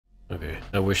Okay,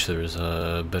 I wish there was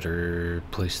a better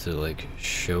place to like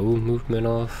show movement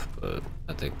off, but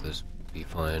I think this would be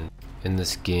fine. In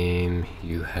this game,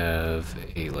 you have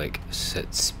a like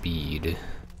set speed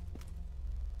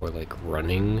or like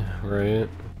running, right?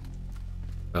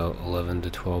 About 11 to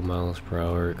 12 miles per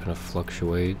hour. It kind of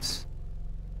fluctuates.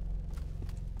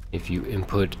 If you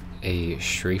input a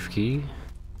strafe key,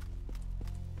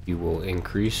 you will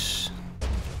increase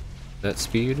that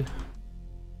speed.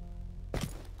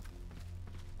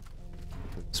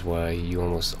 That's why you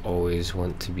almost always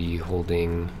want to be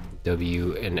holding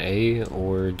W and A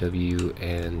or W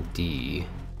and D.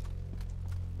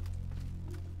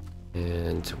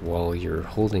 And while you're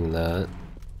holding that,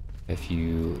 if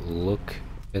you look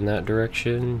in that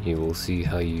direction, you will see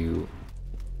how you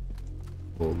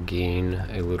will gain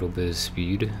a little bit of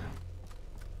speed.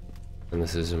 And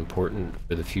this is important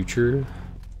for the future,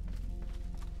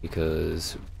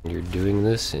 because when you're doing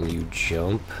this and you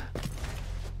jump,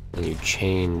 and you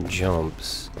chain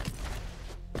jumps,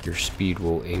 your speed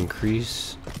will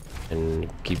increase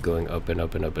and keep going up and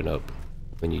up and up and up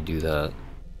when you do that.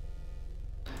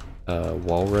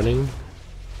 Wall running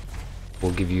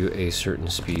will give you a certain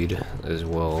speed as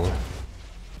well.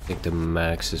 I think the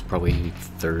max is probably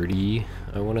 30,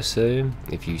 I want to say,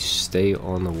 if you stay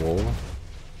on the wall,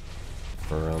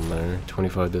 around there,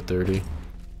 25 to 30.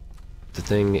 The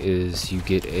thing is, you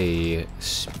get a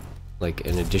like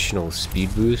an additional speed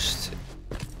boost,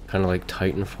 kind of like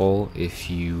Titanfall,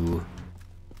 if you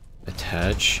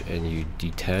attach and you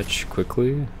detach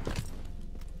quickly.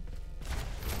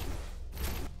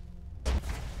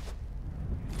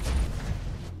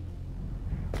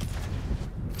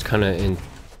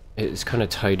 It's kind of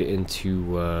tied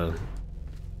into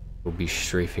you'll be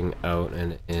strafing out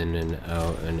and in and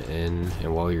out and in,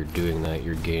 and while you're doing that,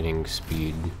 you're gaining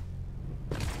speed.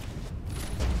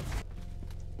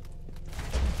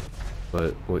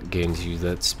 But what gains you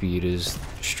that speed is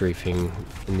strafing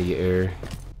in the air.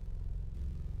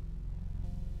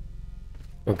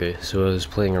 Okay, so I was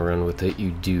playing around with it.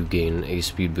 You do gain a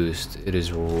speed boost. It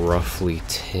is roughly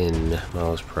 10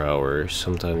 miles per hour.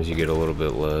 Sometimes you get a little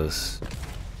bit less.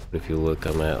 But if you look,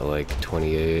 I'm at like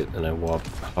 28, and I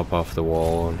hop off the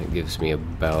wall, and it gives me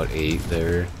about 8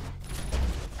 there.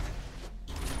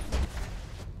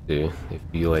 See, if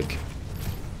you like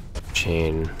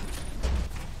chain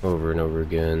over and over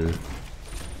again,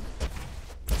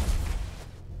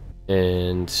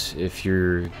 and if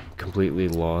you're completely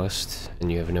lost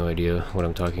and you have no idea what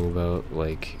I'm talking about,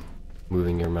 like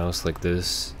moving your mouse like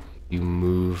this, if you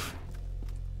move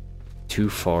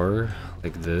too far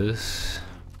like this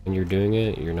when you're doing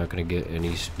it, you're not going to get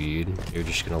any speed. You're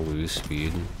just going to lose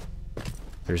speed.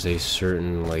 There's a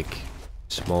certain like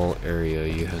small area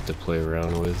you have to play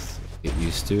around with, get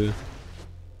used to,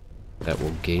 that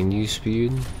will gain you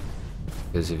speed,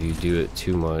 because if you do it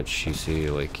too much, you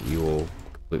see, like, you will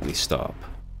completely stop.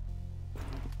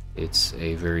 It's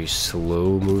a very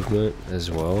slow movement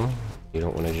as well. You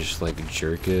don't want to just like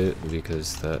jerk it,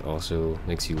 because that also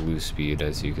makes you lose speed,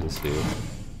 as you can see.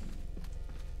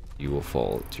 You will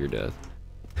fall to your death.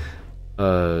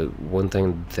 One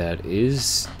thing that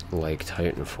is like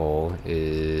Titanfall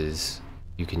is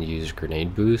you can use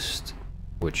grenade boost,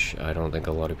 which I don't think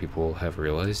a lot of people have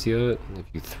realized yet. If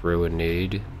you throw a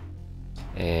nade,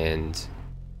 and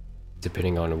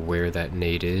depending on where that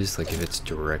nade is, like if it's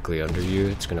directly under you,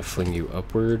 it's going to fling you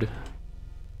upward.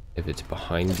 If it's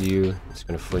behind you, it's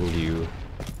going to fling you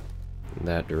in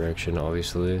that direction,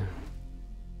 obviously.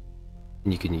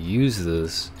 And you can use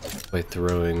this by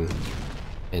throwing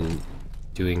and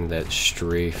doing that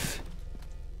strafe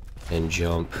and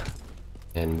jump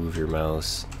and move your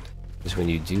mouse. Because when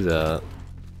you do that,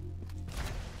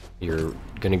 you're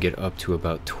gonna get up to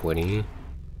about 20,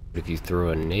 but if you throw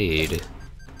a nade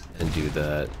and do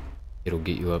that, it'll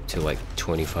get you up to like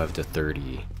 25 to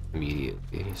 30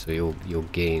 immediately. So you'll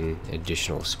gain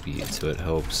additional speed, so it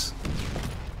helps,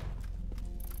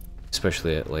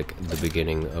 especially at like the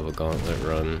beginning of a gauntlet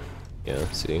run. Yeah,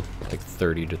 see, like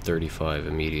 30 to 35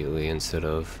 immediately instead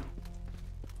of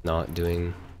not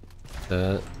doing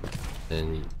that.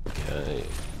 And yeah,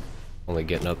 only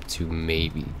getting up to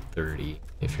maybe 30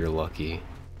 if you're lucky.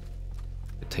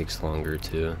 It takes longer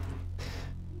too.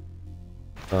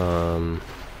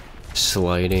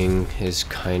 Sliding is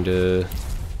kinda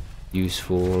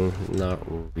useful, not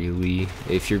really.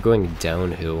 If you're going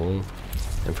downhill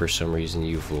and for some reason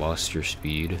you've lost your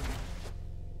speed,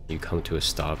 you come to a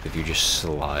stop, if you just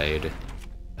slide,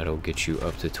 that'll get you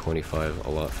up to 25 a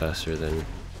lot faster than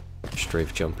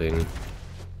strafe jumping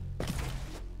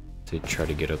to try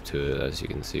to get up to it, as you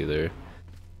can see there.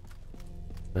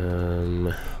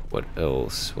 What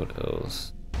else?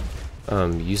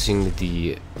 Using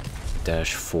the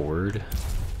dash forward.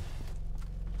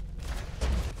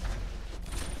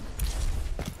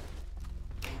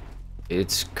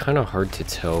 It's kind of hard to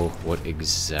tell what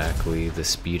exactly the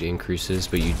speed increase is,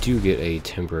 but you do get a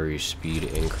temporary speed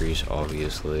increase,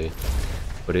 obviously.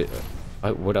 But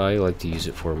what I like to use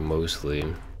it for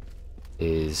mostly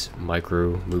is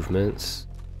micro movements.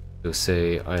 So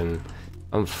say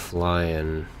I'm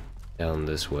flying down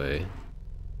this way,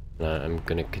 and I'm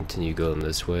gonna continue going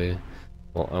this way.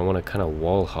 Well, I want to kind of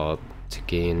wall hop to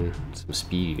gain some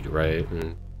speed, right?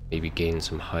 And maybe gain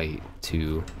some height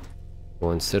too.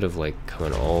 Well, instead of like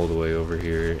coming all the way over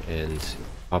here and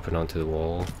hopping onto the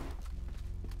wall,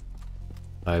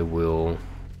 I will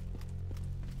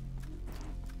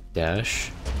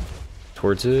dash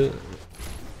towards it,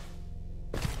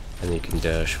 and then you can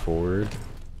dash forward,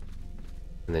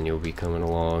 and then you'll be coming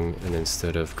along, and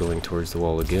instead of going towards the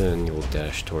wall again, you'll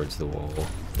dash towards the wall,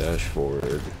 dash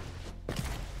forward,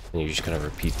 and you just kind of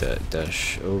repeat that.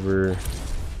 Dash over,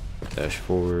 dash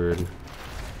forward.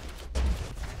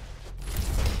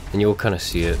 And you'll kind of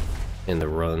see it in the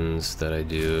runs that I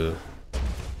do.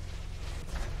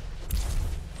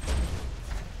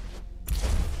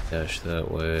 Dash that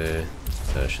way,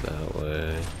 dash that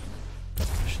way,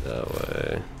 dash that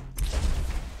way.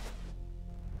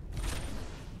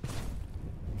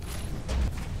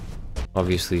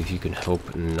 Obviously, if you can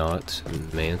help not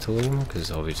mantling,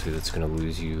 because obviously that's going to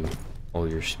lose you all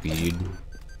your speed.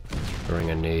 Throwing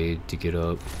a nade to get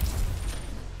up.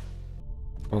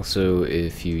 Also,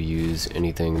 if you use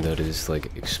anything that is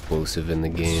like explosive in the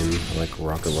game, like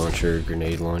rocket launcher,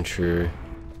 grenade launcher,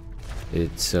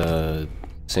 it's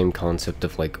same concept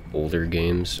of like older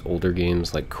games. Older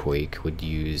games like Quake would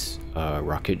use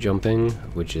rocket jumping,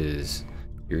 which is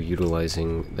you're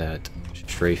utilizing that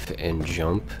strafe and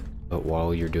jump, but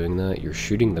while you're doing that, you're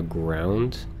shooting the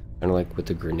ground, kind of like with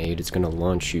the grenade, it's going to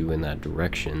launch you in that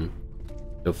direction.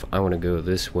 So if I want to go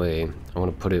this way, I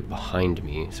want to put it behind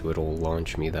me, so it'll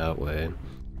launch me that way.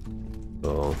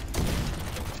 So,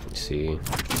 let me see.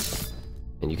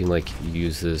 And you can like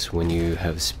use this when you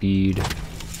have speed.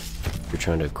 If you're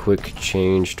trying to quick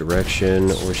change direction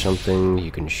or something,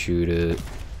 you can shoot it.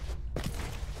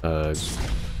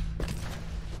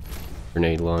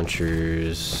 Grenade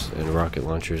launchers and rocket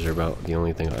launchers are about the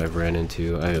only thing I've ran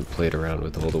into. I haven't played around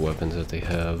with all the weapons that they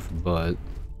have, but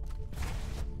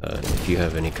if you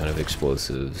have any kind of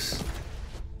explosives,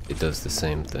 it does the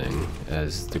same thing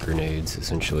as the grenades,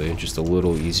 essentially. Just a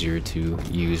little easier to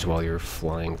use while you're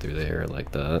flying through the air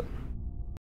like that.